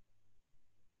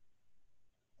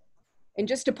 And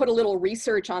just to put a little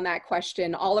research on that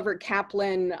question, Oliver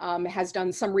Kaplan has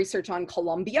done some research on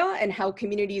Colombia and how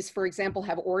communities, for example,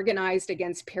 have organized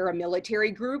against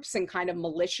paramilitary groups and kind of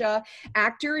militia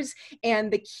actors. And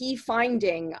the key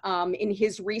finding in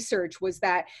his research was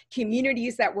that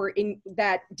communities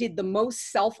that did the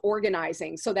most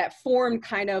self-organizing, so that formed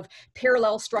kind of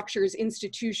parallel structures,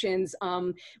 institutions,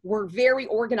 were very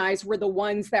organized, were the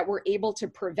ones that were able to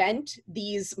prevent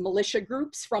these militia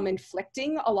groups from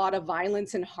inflicting a lot of violence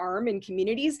and harm in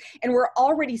communities. And we're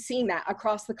already seeing that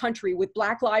across the country with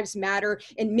Black Lives Matter.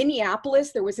 In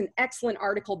Minneapolis, there was an excellent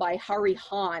article by Hari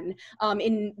Hahn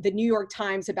in the New York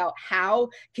Times about how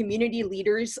community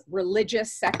leaders,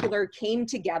 religious, secular, came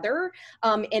together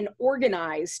and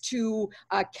organized to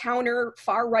counter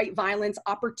far-right violence,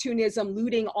 opportunism,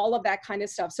 looting, all of that kind of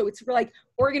stuff. So it's like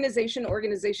organization,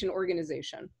 organization,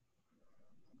 organization.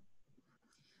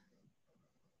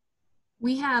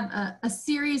 We have a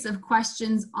series of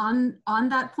questions on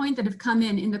that point that have come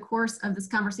in the course of this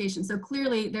conversation. So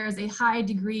clearly there is a high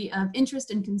degree of interest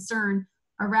and concern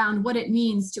around what it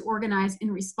means to organize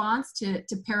in response to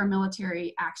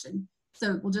paramilitary action.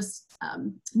 So we'll just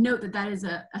note that that is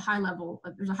a high level,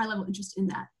 there's a high level interest in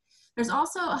that. There's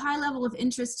also a high level of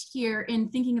interest here in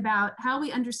thinking about how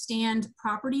we understand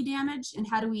property damage and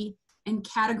how do we, in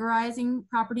categorizing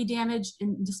property damage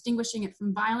and distinguishing it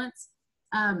from violence.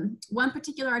 One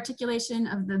particular articulation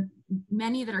of the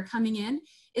many that are coming in,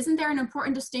 isn't there an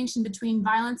important distinction between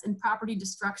violence and property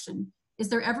destruction? Is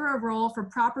there ever a role for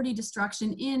property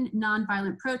destruction in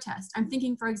nonviolent protest? I'm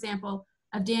thinking, for example,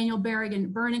 of Daniel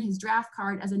Berrigan burning his draft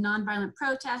card as a nonviolent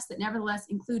protest that nevertheless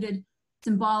included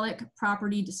symbolic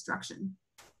property destruction.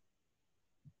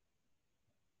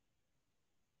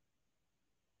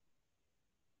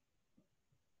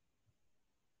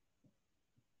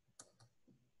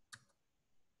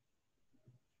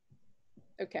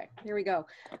 Okay, here we go.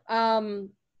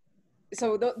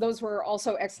 So those were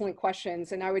also excellent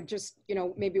questions. And I would just, you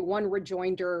know, maybe one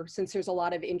rejoinder, since there's a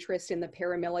lot of interest in the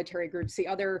paramilitary groups, the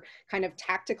other kind of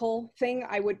tactical thing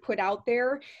I would put out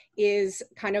there is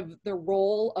kind of the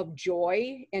role of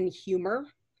joy and humor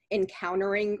in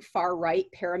countering far-right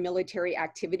paramilitary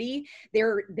activity.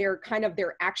 Their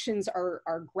actions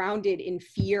are grounded in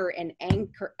fear and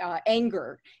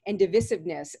anger and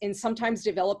divisiveness, and sometimes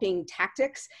developing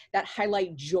tactics that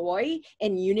highlight joy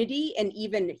and unity and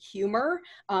even humor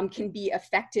can be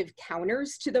effective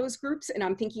counters to those groups. And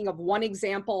I'm thinking of one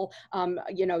example,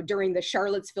 you know, during the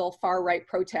Charlottesville far-right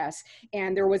protests,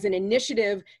 and there was an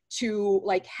initiative to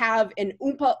like have an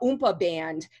Oompa Oompa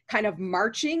band kind of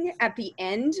marching at the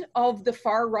end of the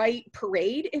far right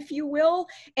parade, if you will,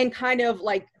 and kind of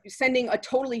like sending a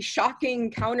totally shocking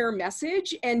counter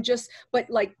message, and just, but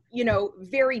like, you know,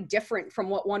 very different from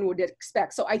what one would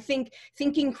expect. So I think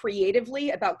thinking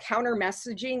creatively about counter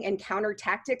messaging and counter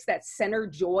tactics that center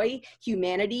joy,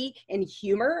 humanity, and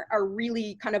humor are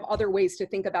really kind of other ways to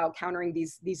think about countering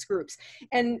these groups.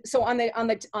 And so on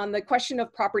the question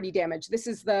of property damage, this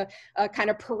is the kind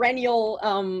of perennial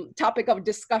topic of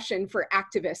discussion for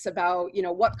activists about, you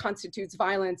know, what constitutes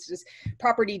violence, is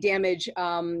property damage,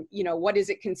 you know, what is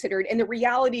it considered. And the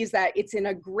reality is that it's in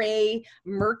a gray,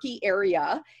 murky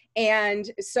area. And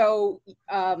so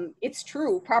it's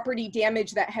true, property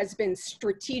damage that has been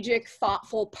strategic,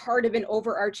 thoughtful, part of an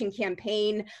overarching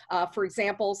campaign. For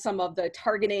example, some of the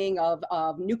targeting of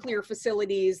nuclear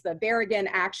facilities, the Berrigan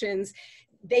actions,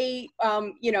 they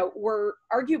were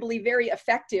arguably very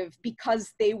effective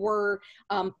because they were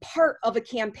part of a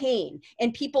campaign,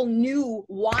 and people knew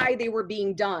why they were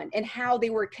being done and how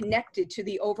they were connected to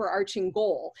the overarching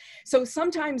goal. So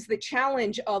sometimes the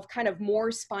challenge of kind of more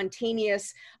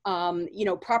spontaneous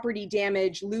property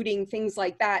damage, looting, things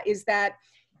like that, is that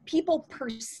people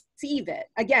perceive it.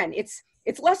 Again, it's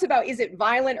less about, is it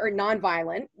violent or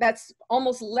nonviolent? That's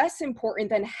almost less important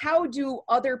than how do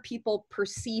other people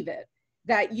perceive it,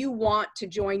 that you want to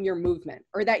join your movement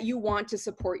or that you want to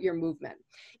support your movement.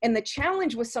 And the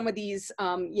challenge with some of these,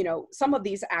 some of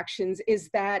these actions is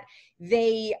that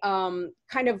they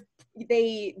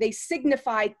they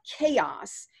signify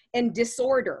chaos and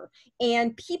disorder.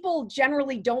 And people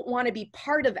generally don't want to be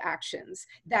part of actions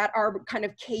that are kind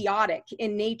of chaotic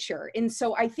in nature. And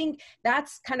so I think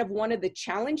that's kind of one of the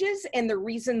challenges and the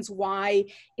reasons why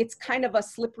it's kind of a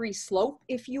slippery slope,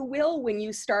 if you will, when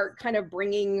you start kind of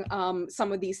bringing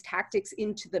some of these tactics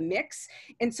into the mix.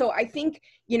 And so I think,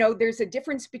 there's a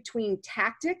difference between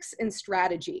tactics and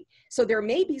strategy. So there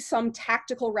may be some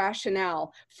tactical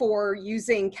rationale for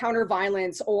using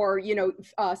counter-violence or,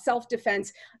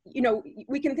 self-defense.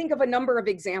 We can think of a number of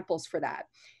examples for that.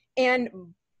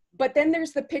 But then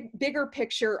there's the bigger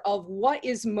picture of what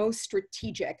is most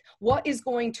strategic, what is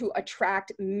going to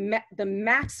attract the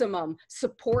maximum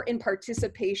support and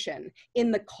participation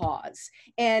in the cause,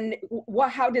 and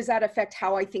how does that affect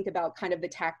how I think about kind of the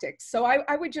tactics. So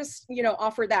I would just,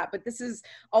 offer that, but this is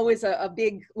always a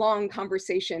big, long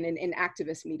conversation in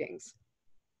activist meetings.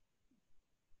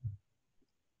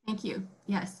 Thank you.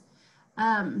 Yes.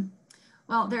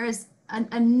 Well, there is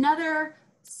another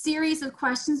series of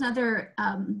questions. Another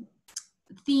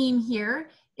theme here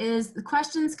is the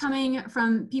questions coming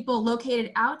from people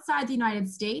located outside the United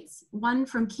States, one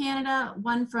from Canada,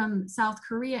 one from South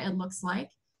Korea, it looks like.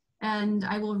 And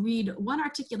I will read one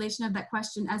articulation of that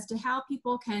question as to how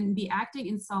people can be acting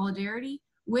in solidarity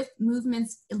with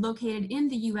movements located in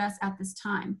the US at this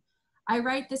time. I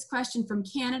write this question from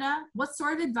Canada. What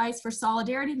sort of advice for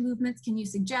solidarity movements can you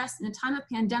suggest in a time of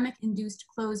pandemic-induced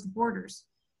closed borders?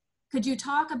 Could you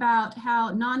talk about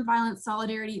how nonviolent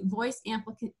solidarity voice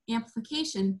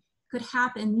amplification could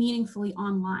happen meaningfully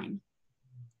online?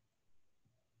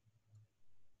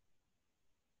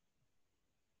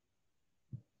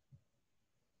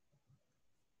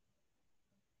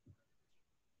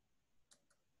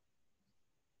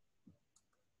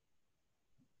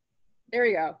 There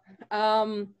you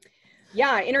go.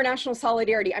 Yeah, international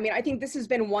solidarity. I mean, I think this has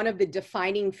been one of the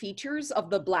defining features of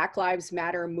the Black Lives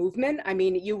Matter movement. I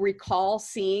mean, you recall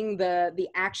seeing the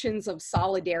actions of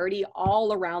solidarity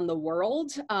all around the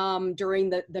world during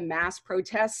the mass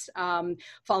protests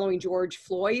following George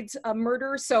Floyd's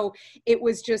murder. So it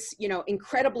was just,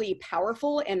 incredibly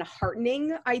powerful and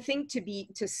heartening, I think,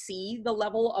 to see the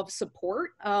level of support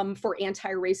for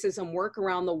anti-racism work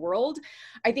around the world.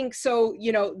 I think so,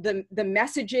 the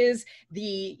messages,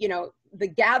 the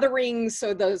gatherings,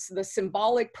 so the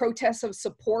symbolic protests of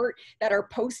support that are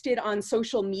posted on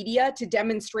social media to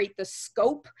demonstrate the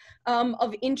scope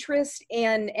of interest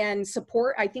and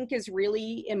support, I think is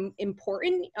really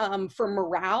important for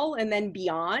morale and then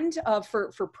beyond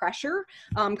for pressure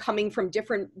coming from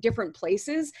different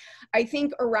places. I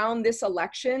think around this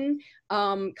election,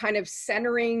 kind of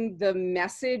centering the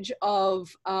message of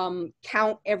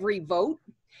count every vote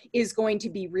is going to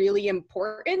be really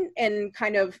important, and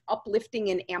kind of uplifting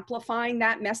and amplifying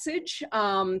that message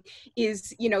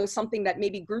is, something that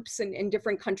maybe groups in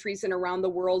different countries and around the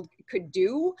world could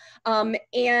do.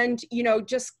 And,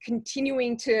 just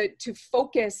continuing to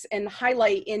focus and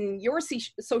highlight in your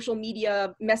social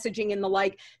media messaging and the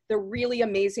like, the really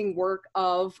amazing work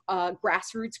of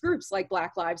grassroots groups like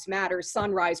Black Lives Matter,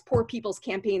 Sunrise, Poor People's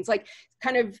Campaigns, like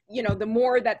kind of, the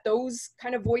more that those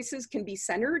kind of voices can be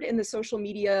centered in the social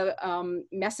media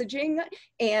messaging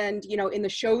and, in the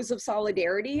shows of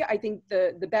solidarity, I think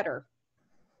the better.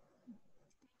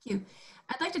 Thank you.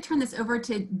 I'd like to turn this over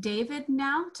to David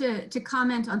now to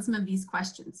comment on some of these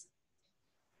questions.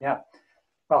 Yeah,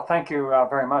 well, thank you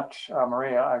very much,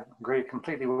 Maria. I agree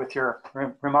completely with your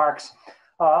remarks.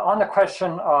 On the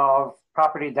question of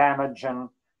property damage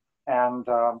and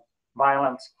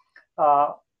violence,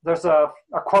 there's a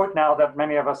quote now that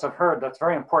many of us have heard that's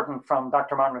very important from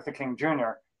Dr. Martin Luther King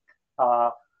Jr.,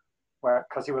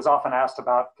 because he was often asked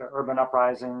about the urban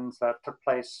uprisings that took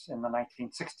place in the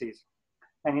 1960s.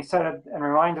 And he said it and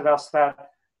reminded us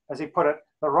that, as he put it,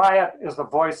 the riot is the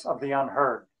voice of the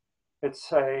unheard.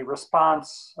 It's a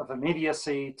response of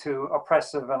immediacy to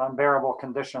oppressive and unbearable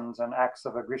conditions and acts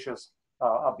of egregious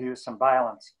abuse and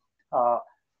violence.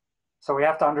 So we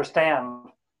have to understand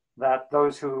that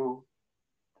those who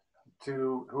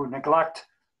neglect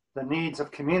the needs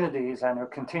of communities and who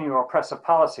continue oppressive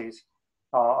policies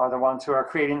are the ones who are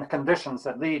creating the conditions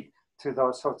that lead to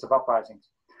those sorts of uprisings.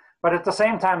 But at the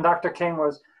same time, Dr. King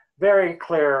was very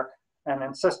clear and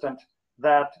insistent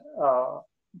that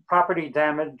property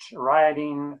damage,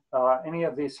 rioting, any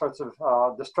of these sorts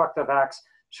of destructive acts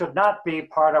should not be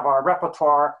part of our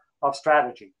repertoire of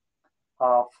strategy.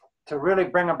 To really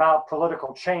bring about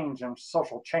political change and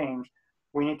social change,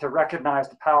 we need to recognize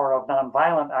the power of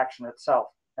nonviolent action itself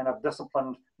and of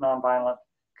disciplined nonviolent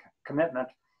commitment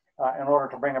in order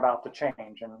to bring about the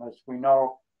change. And as we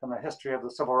know from the history of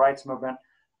the civil rights movement,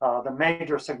 the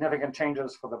major significant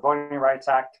changes for the Voting Rights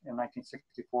Act in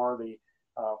 1964, the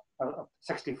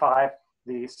 65,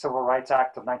 the Civil Rights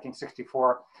Act of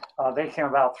 1964, they came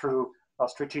about through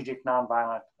strategic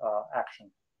nonviolent action.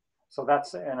 So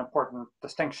that's an important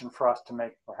distinction for us to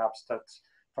make, perhaps, that's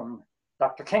from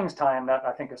Dr. King's time that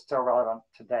I think is still relevant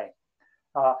today.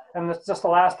 And it's just the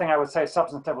last thing I would say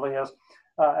substantively is,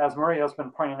 as Maria has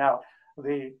been pointing out,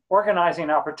 the organizing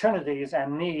opportunities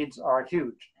and needs are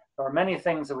huge. There are many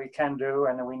things that we can do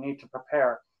and that we need to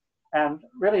prepare. And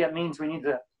really it means we need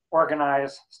to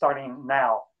organize starting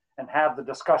now and have the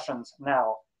discussions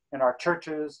now in our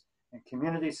churches, in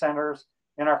community centers,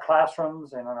 in our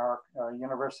classrooms, and in our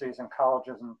universities and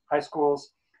colleges and high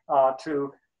schools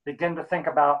to begin to think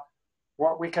about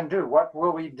what we can do. What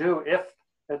will we do if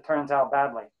it turns out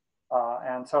badly?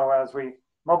 And so as we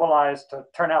mobilize to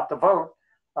turn out the vote,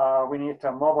 we need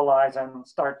to mobilize and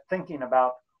start thinking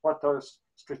about what those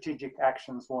strategic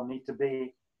actions will need to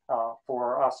be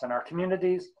for us in our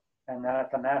communities and then at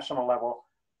the national level.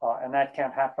 And that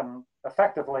can't happen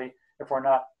effectively if we're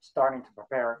not starting to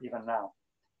prepare even now.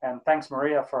 And thanks,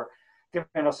 Maria, for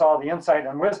giving us all the insight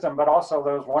and wisdom, but also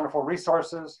those wonderful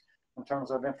resources in terms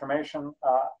of information,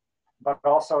 but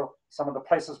also some of the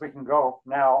places we can go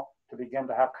now to begin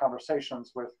to have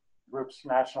conversations with groups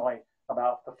nationally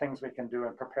about the things we can do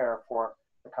and prepare for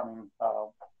the coming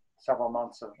several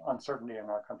months of uncertainty in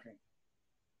our country.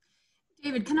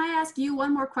 David, can I ask you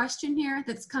one more question here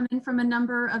that's come in from a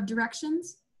number of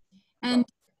directions? And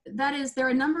that is, there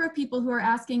are a number of people who are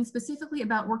asking specifically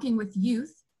about working with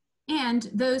youth and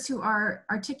those who are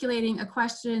articulating a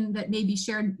question that may be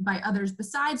shared by others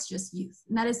besides just youth.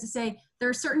 And that is to say, there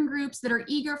are certain groups that are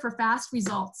eager for fast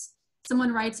results.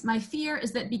 Someone writes, "My fear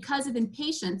is that because of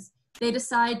impatience, they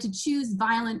decide to choose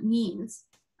violent means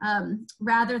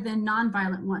rather than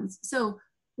nonviolent ones." So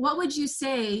what would you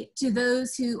say to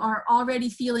those who are already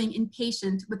feeling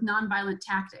impatient with nonviolent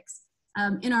tactics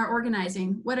in our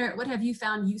organizing? What have you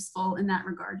found useful in that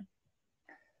regard?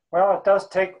 Well, it does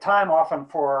take time often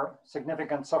for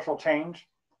significant social change,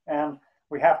 and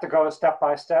we have to go step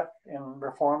by step in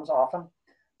reforms often.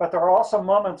 But there are also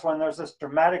moments when there's this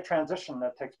dramatic transition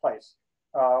that takes place.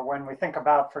 When we think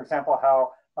about, for example,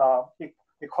 how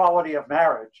equality of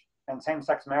marriage and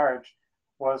same-sex marriage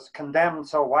was condemned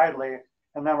so widely,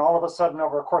 and then all of a sudden,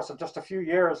 over a course of just a few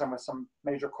years and with some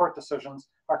major court decisions,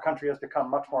 our country has become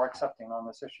much more accepting on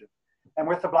this issue. And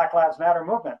with the Black Lives Matter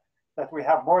movement, that we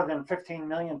have more than 15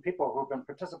 million people who've been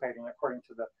participating, according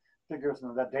to the figures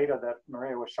and the data that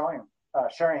Maria was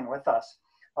sharing with us.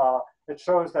 It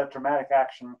shows that dramatic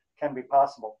action can be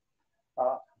possible.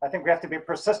 I think we have to be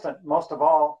persistent, most of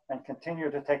all, and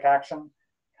continue to take action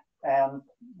and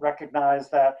recognize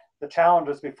that the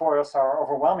challenges before us are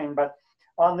overwhelming. But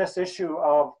on this issue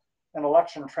of an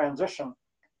election transition,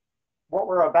 what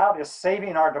we're about is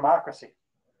saving our democracy,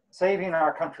 saving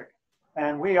our country.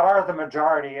 And we are the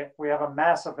majority. We have a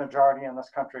massive majority in this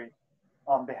country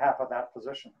on behalf of that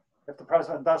position. If the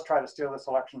president does try to steal this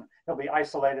election, he'll be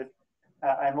isolated,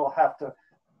 and we'll have to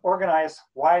organize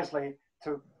wisely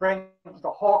to bring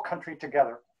the whole country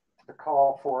together to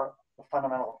call for the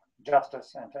fundamental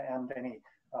justice and to end any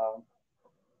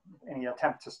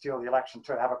attempt to steal the election,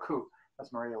 to have a coup,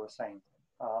 as Maria was saying.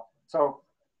 So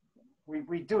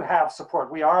we do have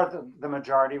support. We are the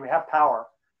majority. We have power.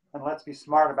 And let's be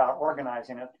smart about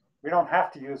organizing it. We don't have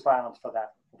to use violence for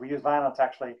that. If we use violence,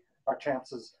 actually, our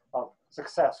chances of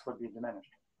success would be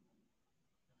diminished.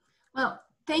 Well,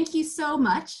 thank you so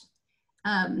much,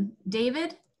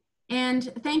 David.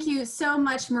 And thank you so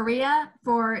much, Maria,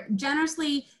 for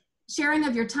generously sharing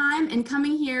of your time and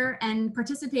coming here and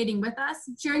participating with us,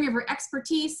 sharing of your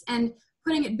expertise and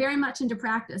putting it very much into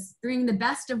practice, bringing the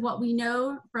best of what we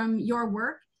know from your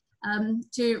work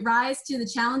to rise to the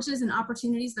challenges and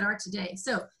opportunities that are today.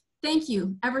 So thank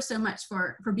you ever so much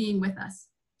for being with us.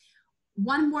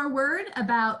 One more word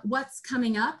about what's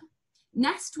coming up.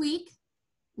 Next week,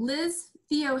 Liz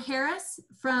Theo Harris,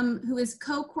 who is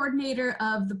co-coordinator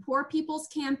of the Poor People's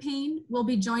Campaign, will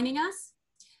be joining us.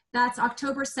 That's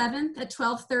October 7th at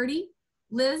 12:30.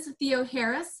 Liz Theo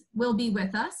Harris will be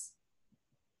with us.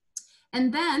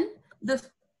 And then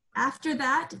after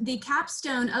that, the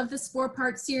capstone of this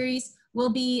 4-part series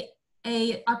will be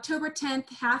a October 10th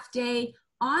half-day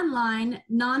online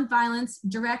nonviolence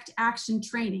direct action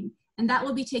training. And that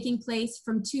will be taking place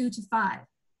from 2 to 5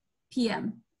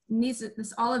 p.m. And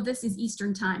all of this is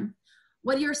Eastern time.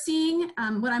 What you're seeing,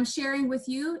 what I'm sharing with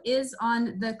you is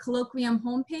on the colloquium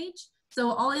homepage.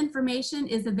 So all information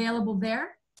is available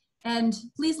there. And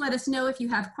please let us know if you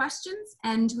have questions,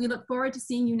 and we look forward to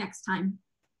seeing you next time.